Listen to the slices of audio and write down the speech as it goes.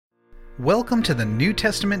Welcome to the New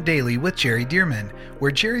Testament Daily with Jerry Dearman,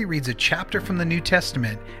 where Jerry reads a chapter from the New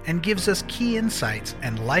Testament and gives us key insights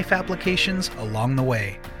and life applications along the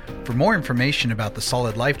way. For more information about the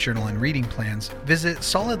Solid Life Journal and reading plans, visit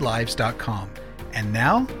solidlives.com. And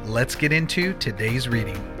now, let's get into today's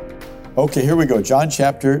reading. Okay, here we go. John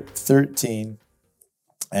chapter 13.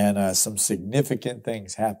 And some significant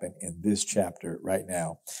things happen in this chapter right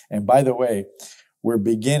now. And by the way, we're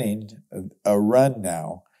beginning a run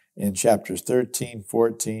now in chapters 13,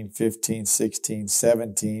 14, 15, 16,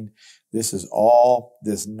 17. This is all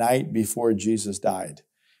this night before Jesus died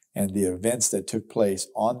and the events that took place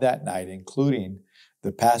on that night, including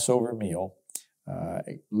the Passover meal,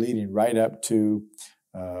 leading right up to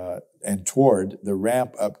and toward the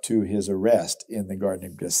ramp up to his arrest in the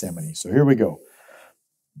Garden of Gethsemane. So here we go.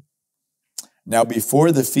 Now,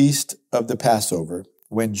 before the feast of the Passover,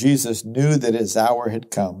 when Jesus knew that his hour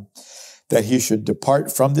had come, that he should depart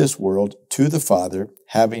from this world to the Father,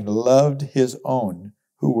 having loved his own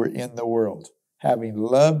who were in the world. Having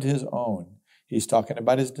loved his own, he's talking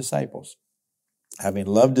about his disciples. Having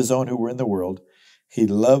loved his own who were in the world, he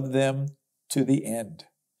loved them to the end.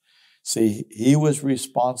 See, he was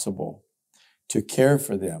responsible to care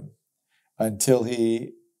for them until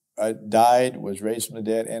he died, was raised from the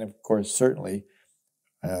dead, and of course, certainly,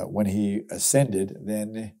 when he ascended,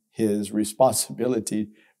 then his responsibility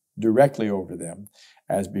directly over them,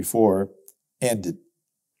 as before, ended.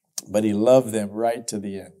 But he loved them right to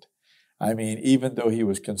the end. I mean, even though he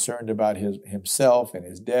was concerned about himself and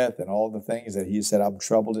his death and all the things that he said, I'm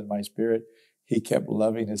troubled in my spirit, he kept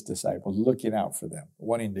loving his disciples, looking out for them,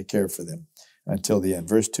 wanting to care for them until the end.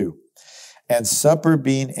 Verse 2, and supper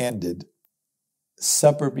being ended.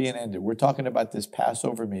 We're talking about this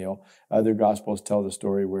Passover meal. Other Gospels tell the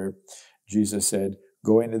story where Jesus said,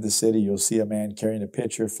 go into the city, you'll see a man carrying a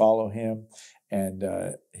pitcher, follow him, and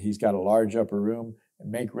he's got a large upper room,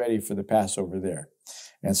 and make ready for the Passover there.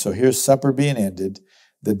 And so here's supper being ended,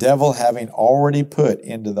 the devil having already put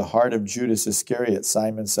into the heart of Judas Iscariot,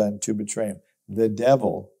 Simon's son, to betray him. The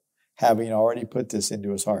devil having already put this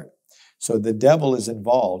into his heart. So the devil is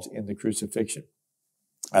involved in the crucifixion.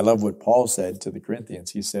 I love what Paul said to the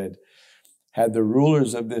Corinthians. He said, had the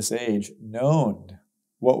rulers of this age known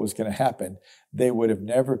what was going to happen, they would have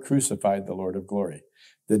never crucified the Lord of glory.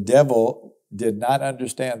 The devil did not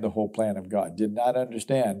understand the whole plan of God, did not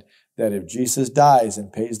understand that if Jesus dies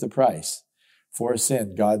and pays the price for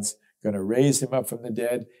sin, God's going to raise him up from the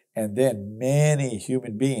dead, and then many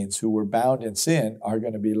human beings who were bound in sin are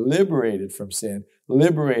going to be liberated from sin,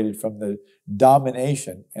 liberated from the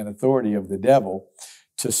domination and authority of the devil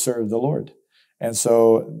to serve the Lord. And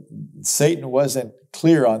so Satan wasn't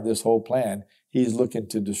clear on this whole plan. He's looking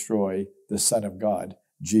to destroy the Son of God,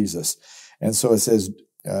 Jesus. And so it says,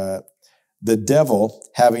 the devil,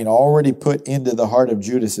 having already put into the heart of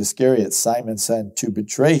Judas Iscariot, Simon's son, to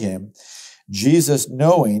betray him, Jesus,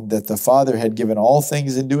 knowing that the Father had given all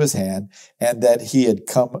things into his hand, and that he had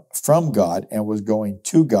come from God and was going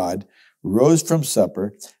to God, rose from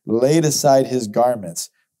supper, laid aside his garments,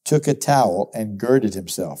 took a towel, and girded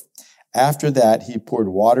himself. After that, he poured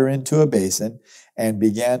water into a basin and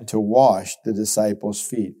began to wash the disciples'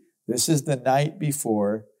 feet. This is the night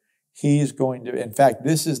before he's going to, in fact,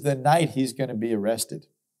 this is the night he's going to be arrested.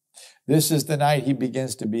 This is the night he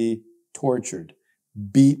begins to be tortured,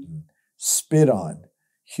 beaten, spit on,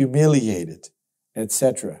 humiliated,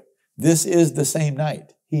 etc. This is the same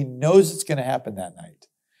night. He knows it's going to happen that night.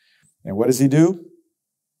 And what does he do?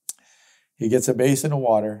 He gets a basin of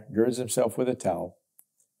water, girds himself with a towel,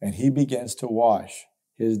 and he begins to wash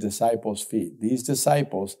his disciples' feet. These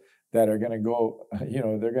disciples that are going to go,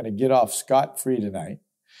 they're going to get off scot-free tonight.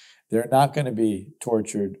 They're not going to be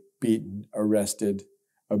tortured, beaten, arrested,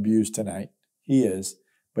 abused tonight. He is,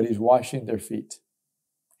 but he's washing their feet.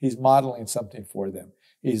 He's modeling something for them.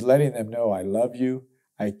 He's letting them know, I love you,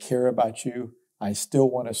 I care about you, I still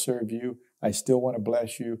want to serve you, I still want to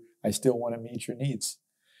bless you, I still want to meet your needs.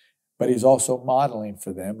 But he's also modeling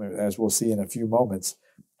for them, as we'll see in a few moments,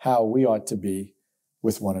 how we ought to be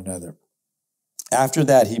with one another. After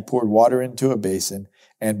that, he poured water into a basin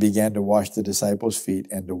and began to wash the disciples' feet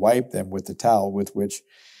and to wipe them with the towel with which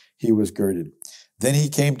he was girded. Then he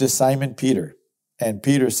came to Simon Peter, and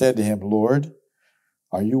Peter said to him, Lord,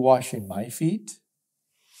 are you washing my feet?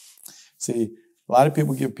 See, a lot of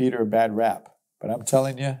people give Peter a bad rap, but I'm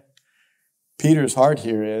telling you, Peter's heart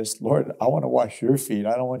here is, Lord, I want to wash your feet.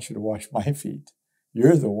 I don't want you to wash my feet.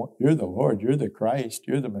 You're the Lord. You're the Christ.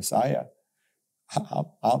 You're the Messiah.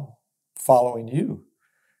 I'm following you.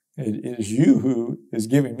 It is you who is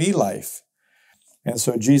giving me life. And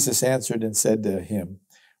so Jesus answered and said to him,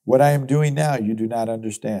 What I am doing now, you do not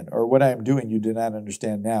understand. Or what I am doing, you do not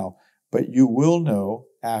understand now. But you will know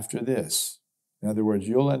after this. In other words,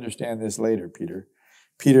 you'll understand this later, Peter.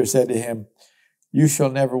 Peter said to him, you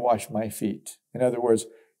shall never wash my feet. In other words,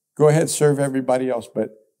 go ahead, serve everybody else, but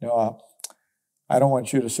no, I don't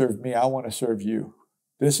want you to serve me. I want to serve you.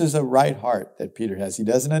 This is a right heart that Peter has. He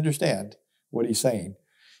doesn't understand what he's saying.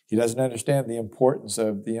 He doesn't understand the importance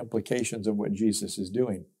of the implications of what Jesus is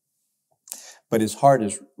doing. But his heart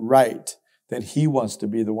is right that he wants to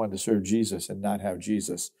be the one to serve Jesus and not have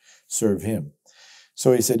Jesus serve him.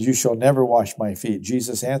 So he said, you shall never wash my feet.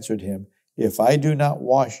 Jesus answered him, if I do not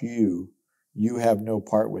wash you, you have no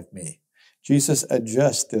part with me. Jesus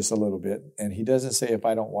adjusts this a little bit, and he doesn't say, if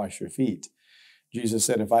I don't wash your feet. Jesus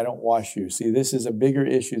said, if I don't wash you. See, this is a bigger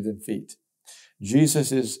issue than feet.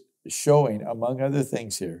 Jesus is showing, among other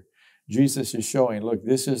things here, Jesus is showing, look,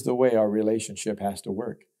 this is the way our relationship has to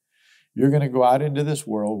work. You're going to go out into this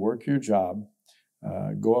world, work your job,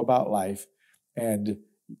 go about life, and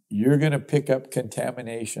you're going to pick up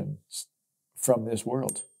contamination from this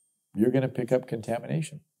world. You're going to pick up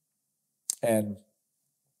contamination. And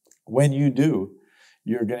when you do,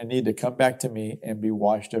 you're going to need to come back to me and be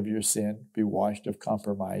washed of your sin, be washed of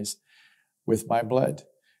compromise with my blood.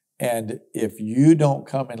 And if you don't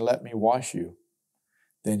come and let me wash you,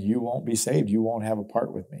 then you won't be saved. You won't have a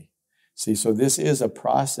part with me. See, so this is a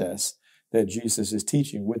process that Jesus is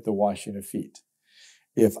teaching with the washing of feet.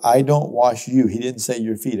 If I don't wash you, he didn't say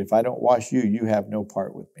your feet. If I don't wash you, you have no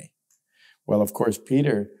part with me. Well, of course,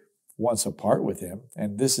 Peter wants a part with him.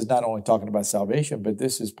 And this is not only talking about salvation, but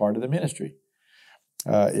this is part of the ministry.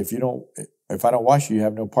 If I don't wash you, you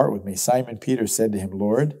have no part with me. Simon Peter said to him,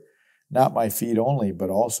 Lord, not my feet only, but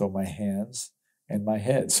also my hands and my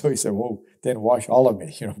head. So he said, well, then wash all of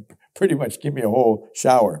me. Pretty much give me a whole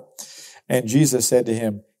shower. And Jesus said to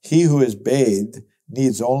him, he who is bathed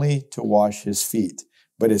needs only to wash his feet,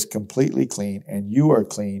 but is completely clean, and you are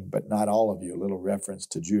clean, but not all of you. A little reference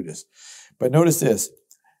to Judas. But notice this.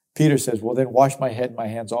 Peter says, well, then wash my head and my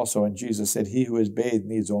hands also. And Jesus said, he who is bathed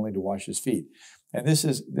needs only to wash his feet. And this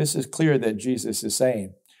is clear that Jesus is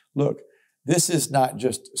saying, look, this is not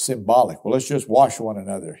just symbolic. Well, let's just wash one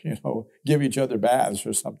another, give each other baths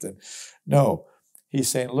or something. No, he's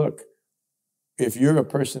saying, look, if you're a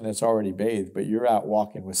person that's already bathed, but you're out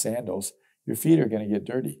walking with sandals, your feet are going to get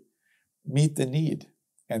dirty. Meet the need.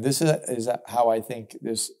 And this is how I think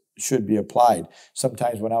this should be applied.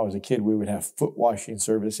 Sometimes when I was a kid, we would have foot washing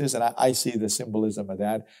services, and I see the symbolism of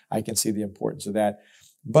that. I can see the importance of that.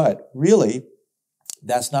 But really,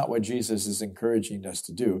 that's not what Jesus is encouraging us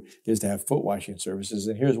to do, is to have foot washing services.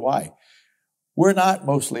 And here's why. We're not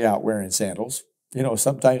mostly out wearing sandals.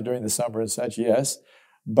 Sometimes during the summer and such, yes.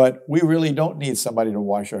 But we really don't need somebody to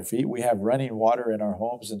wash our feet. We have running water in our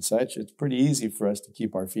homes and such. It's pretty easy for us to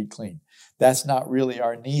keep our feet clean. That's not really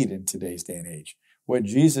our need in today's day and age. What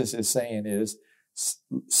Jesus is saying is,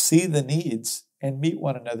 see the needs and meet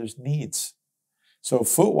one another's needs. So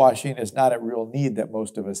foot washing is not a real need that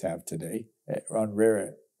most of us have today, on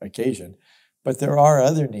rare occasion. But there are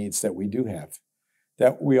other needs that we do have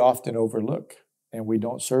that we often overlook, and we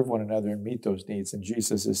don't serve one another and meet those needs. And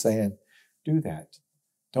Jesus is saying, do that.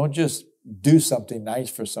 Don't just do something nice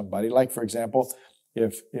for somebody. Like, for example,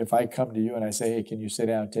 if I come to you and I say, hey, can you sit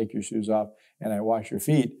down, take your shoes off, and I wash your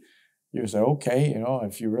feet, you say, okay,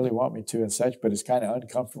 if you really want me to and such, but it's kind of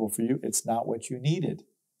uncomfortable for you. It's not what you needed.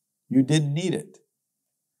 You didn't need it.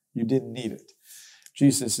 You didn't need it.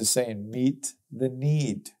 Jesus is saying, meet the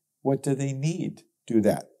need. What do they need? Do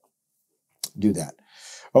that. Do that.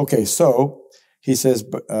 Okay, so he says,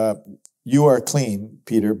 you are clean,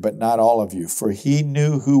 Peter, but not all of you. For he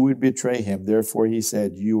knew who would betray him. Therefore he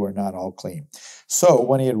said, you are not all clean. So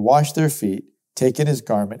when he had washed their feet, taken his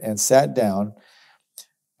garment, and sat down,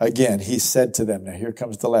 again he said to them, now here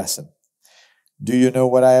comes the lesson. Do you know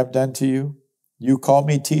what I have done to you? You call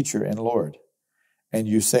me teacher and Lord, and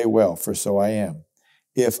you say, well, for so I am.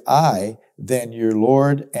 If I, then your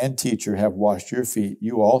Lord and teacher, have washed your feet,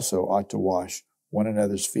 you also ought to wash one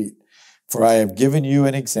another's feet. For I have given you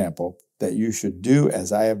an example that you should do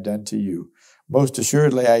as I have done to you. Most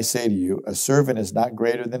assuredly, I say to you, a servant is not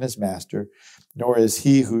greater than his master, nor is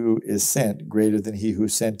he who is sent greater than he who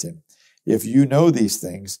sent him. If you know these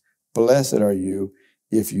things, blessed are you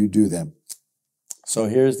if you do them. So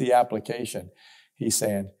here's the application. He's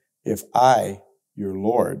saying, if I, your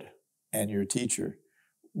Lord and your teacher,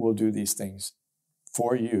 will do these things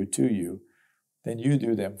for you, to you, then you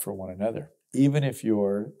do them for one another. Even if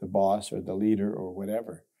you're the boss or the leader or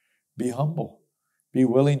whatever, be humble. Be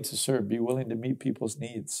willing to serve. Be willing to meet people's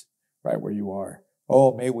needs right where you are.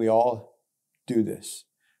 Oh, may we all do this.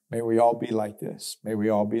 May we all be like this. May we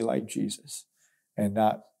all be like Jesus and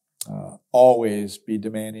not always be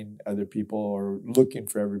demanding other people or looking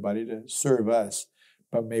for everybody to serve us,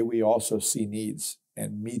 but may we also see needs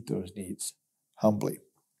and meet those needs humbly.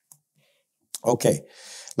 Okay,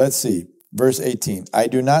 let's see. Verse 18, I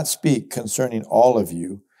do not speak concerning all of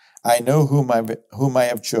you. I know whom I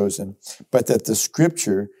have chosen, but that the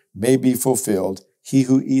scripture may be fulfilled. He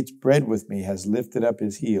who eats bread with me has lifted up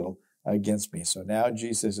his heel against me. So now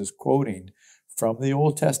Jesus is quoting from the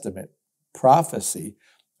Old Testament prophecy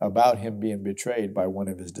about him being betrayed by one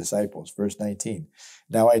of his disciples. Verse 19,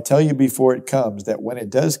 now I tell you before it comes, that when it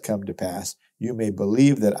does come to pass, you may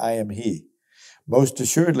believe that I am he. Most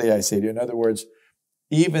assuredly, I say to you, in other words,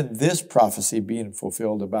 even this prophecy being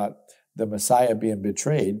fulfilled about the Messiah being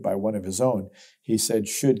betrayed by one of his own, he said,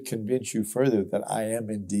 should convince you further that I am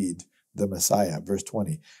indeed the Messiah. Verse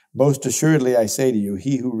 20, most assuredly, I say to you,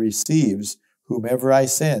 he who receives whomever I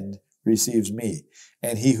send receives me,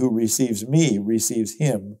 and he who receives me receives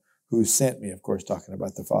him who sent me. Of course, talking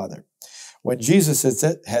about the Father. When Jesus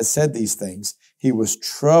had said these things, he was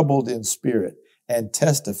troubled in spirit and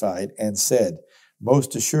testified and said,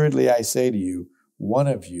 most assuredly, I say to you, one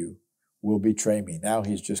of you will betray me. Now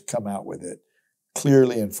he's just come out with it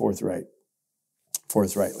clearly and forthrightly.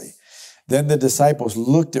 Then the disciples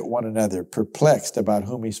looked at one another, perplexed about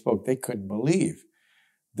whom he spoke. They couldn't believe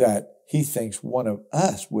that he thinks one of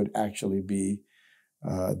us would actually be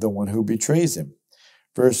the one who betrays him.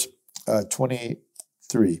 Verse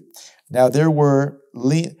 23. Now there was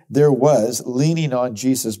leaning on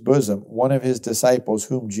Jesus' bosom one of his disciples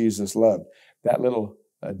whom Jesus loved. That little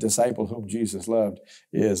disciple whom Jesus loved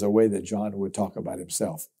is a way that John would talk about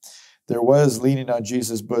himself. There was leaning on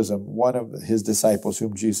Jesus' bosom one of his disciples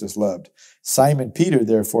whom Jesus loved. Simon Peter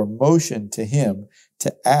therefore motioned to him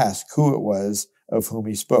to ask who it was of whom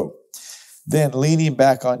he spoke. Then leaning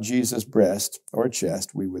back on Jesus' breast, or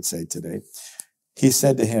chest, we would say today, he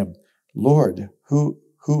said to him, Lord, who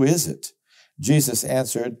is it? Jesus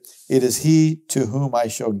answered, it is he to whom I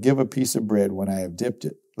shall give a piece of bread when I have dipped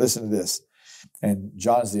it. Listen to this. And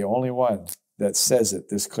John's the only one that says it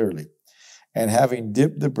this clearly. And having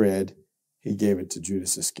dipped the bread, he gave it to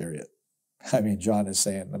Judas Iscariot. I mean, John is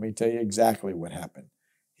saying, let me tell you exactly what happened.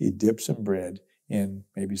 He dipped some bread in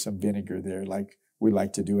maybe some vinegar there, like we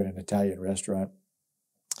like to do in an Italian restaurant.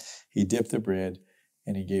 He dipped the bread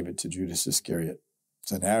and he gave it to Judas Iscariot.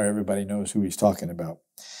 So now everybody knows who he's talking about.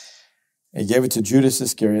 He gave it to Judas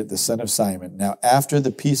Iscariot, the son of Simon. Now, after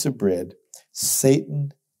the piece of bread,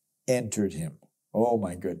 Satan entered him. Oh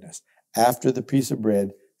my goodness. After the piece of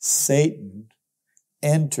bread, Satan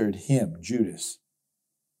entered him, Judas.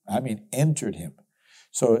 I mean, entered him.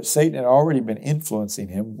 So Satan had already been influencing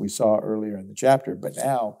him, we saw earlier in the chapter, but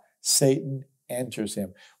now Satan enters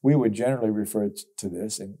him. We would generally refer to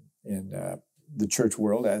this in the church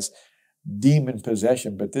world as demon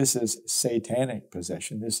possession, but this is satanic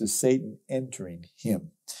possession. This is Satan entering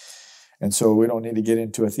him. And so we don't need to get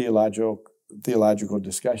into a theological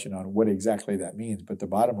discussion on what exactly that means, but the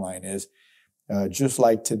bottom line is, just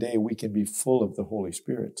like today we can be full of the Holy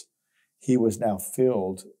Spirit, he was now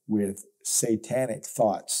filled with satanic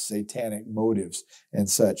thoughts, satanic motives, and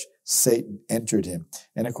such. Satan entered him.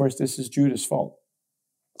 And of course, this is Judas' fault.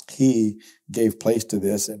 He gave place to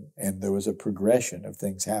this, and there was a progression of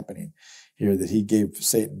things happening here that he gave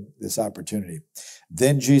Satan this opportunity.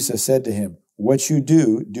 Then Jesus said to him, what you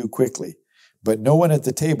do, do quickly. But no one at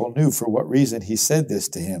the table knew for what reason he said this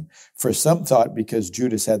to him. For some thought because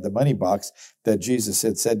Judas had the money box that Jesus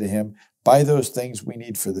had said to him, buy those things we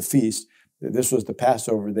need for the feast. This was the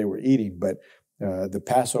Passover they were eating, but the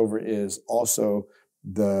Passover is also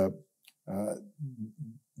the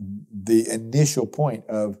initial point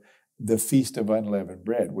of the Feast of Unleavened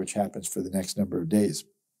Bread, which happens for the next number of days.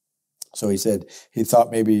 So he said, he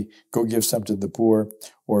thought maybe go give some to the poor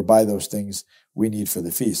or buy those things we need for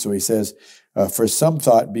the feast. So he says, for some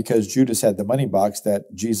thought because Judas had the money box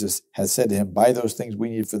that Jesus had said to him, buy those things we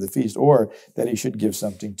need for the feast, or that he should give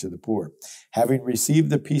something to the poor. Having received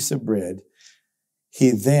the piece of bread,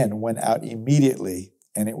 he then went out immediately,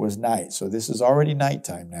 and it was night. So this is already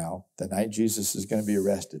nighttime now, the night Jesus is going to be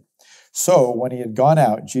arrested. So when he had gone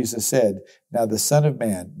out, Jesus said, now the Son of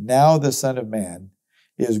Man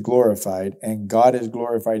is glorified, and God is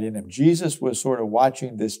glorified in him. Jesus was sort of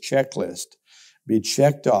watching this checklist be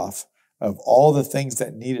checked off of all the things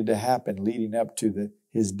that needed to happen leading up to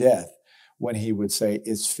his death when he would say,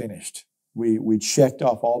 it's finished. We checked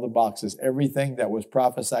off all the boxes, everything that was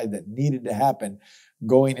prophesied that needed to happen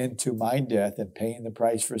going into my death and paying the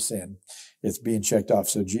price for sin. It's being checked off.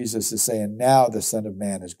 So Jesus is saying, now the Son of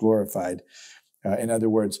Man is glorified. In other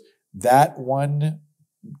words, that one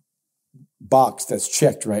box that's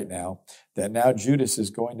checked right now, that now Judas is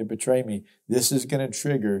going to betray me. This is going to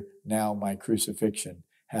trigger now my crucifixion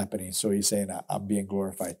happening. So he's saying, I'm being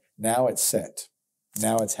glorified. Now it's set.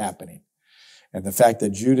 Now it's happening. And the fact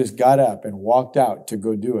that Judas got up and walked out to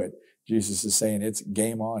go do it, Jesus is saying it's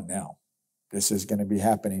game on now. This is going to be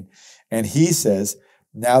happening. And he says,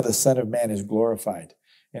 now the Son of Man is glorified.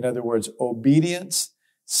 In other words, obedience,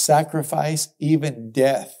 sacrifice, even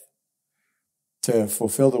death to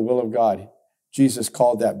fulfill the will of God. Jesus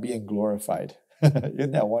called that being glorified.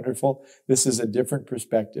 Isn't that wonderful? This is a different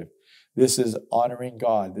perspective. This is honoring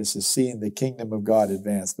God. This is seeing the kingdom of God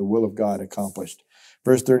advance, the will of God accomplished.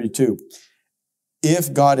 Verse 32,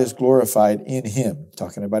 if God is glorified in him,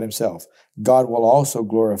 talking about himself, God will also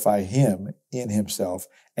glorify him in himself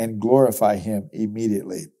and glorify him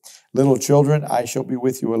immediately. Little children, I shall be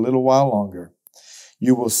with you a little while longer.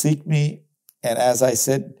 You will seek me, and as I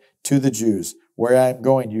said to the Jews, where I am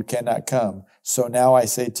going, you cannot come. So now I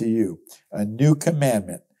say to you, a new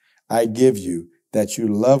commandment I give you, that you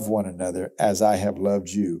love one another as I have loved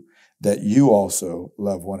you, that you also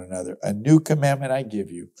love one another. A new commandment I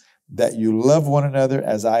give you, that you love one another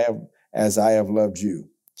as I have loved you.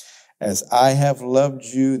 As I have loved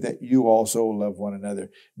you, that you also love one another.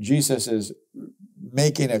 Jesus is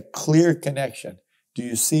making a clear connection. Do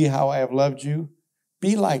you see how I have loved you?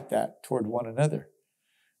 Be like that toward one another.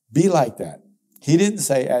 Be like that. He didn't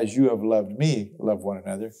say, as you have loved me, love one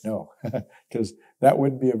another. No, because that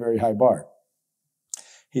wouldn't be a very high bar.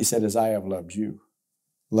 He said, as I have loved you,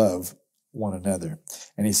 love one another.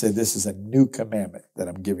 And he said, this is a new commandment that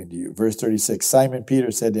I'm giving to you. Verse 36, Simon Peter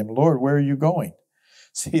said to him, Lord, where are you going?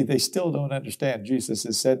 See, they still don't understand. Jesus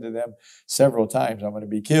has said to them several times, I'm going to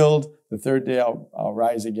be killed. The third day I'll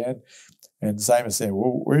rise again. And Simon's saying,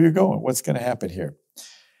 well, where are you going? What's going to happen here?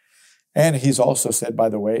 And he's also said, by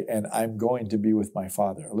the way, and I'm going to be with my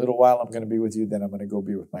Father. A little while I'm going to be with you, then I'm going to go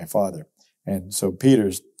be with my Father. And so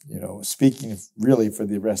Peter's, speaking really for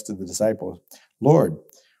the rest of the disciples, Lord,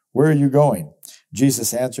 where are you going?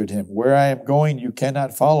 Jesus answered him, where I am going, you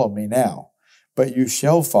cannot follow me now, but you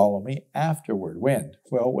shall follow me afterward. When?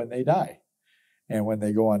 Well, when they die and when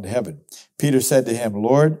they go on to heaven. Peter said to him,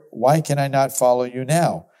 Lord, why can I not follow you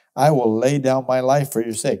now? I will lay down my life for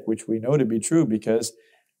your sake, which we know to be true because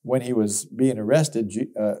when he was being arrested,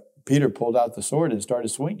 Peter pulled out the sword and started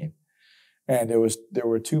swinging. And there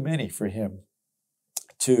were too many for him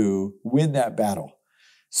to win that battle.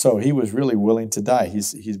 So he was really willing to die.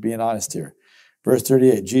 He's being honest here. Verse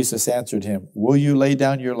 38, Jesus answered him, will you lay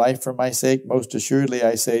down your life for my sake? Most assuredly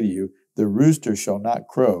I say to you, the rooster shall not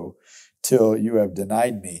crow till you have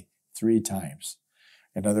denied me 3 times.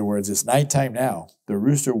 In other words, it's nighttime now. The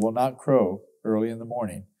rooster will not crow early in the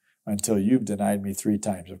morning until you've denied me 3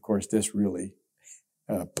 times. Of course, this really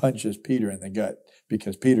punches Peter in the gut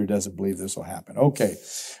because Peter doesn't believe this will happen. Okay,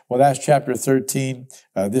 well, that's chapter 13.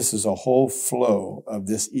 This is a whole flow of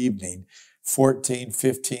this evening, 14,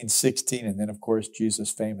 15, 16, and then, of course,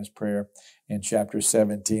 Jesus' famous prayer in chapter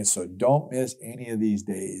 17. So don't miss any of these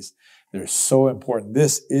days. They're so important.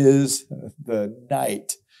 This is the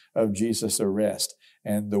night of Jesus' arrest.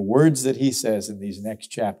 And the words that he says in these next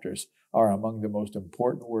chapters are among the most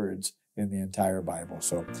important words in the entire Bible.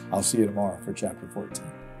 So I'll see you tomorrow for chapter 14.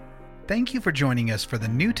 Thank you for joining us for the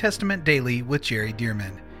New Testament Daily with Jerry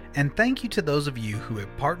Dearman. And thank you to those of you who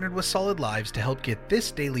have partnered with Solid Lives to help get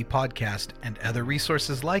this daily podcast and other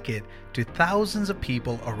resources like it to thousands of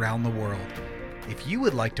people around the world. If you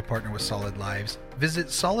would like to partner with Solid Lives, visit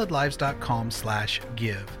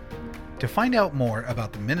solidlives.com/give. To find out more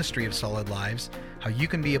about the ministry of Solid Lives, how you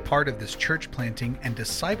can be a part of this church planting and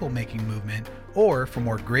disciple-making movement, or for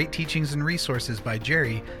more great teachings and resources by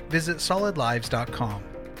Jerry, visit solidlives.com.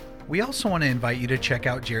 We also want to invite you to check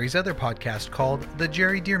out Jerry's other podcast called The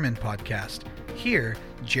Jerry Dearman Podcast. Here,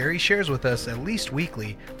 Jerry shares with us at least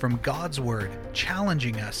weekly from God's Word,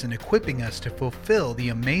 challenging us and equipping us to fulfill the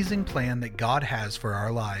amazing plan that God has for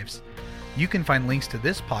our lives. You can find links to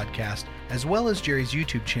this podcast as well as Jerry's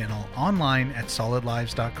YouTube channel online at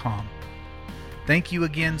solidlives.com. Thank you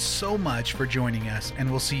again so much for joining us, and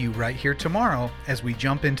we'll see you right here tomorrow as we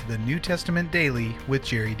jump into the New Testament Daily with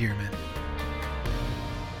Jerry Dearman.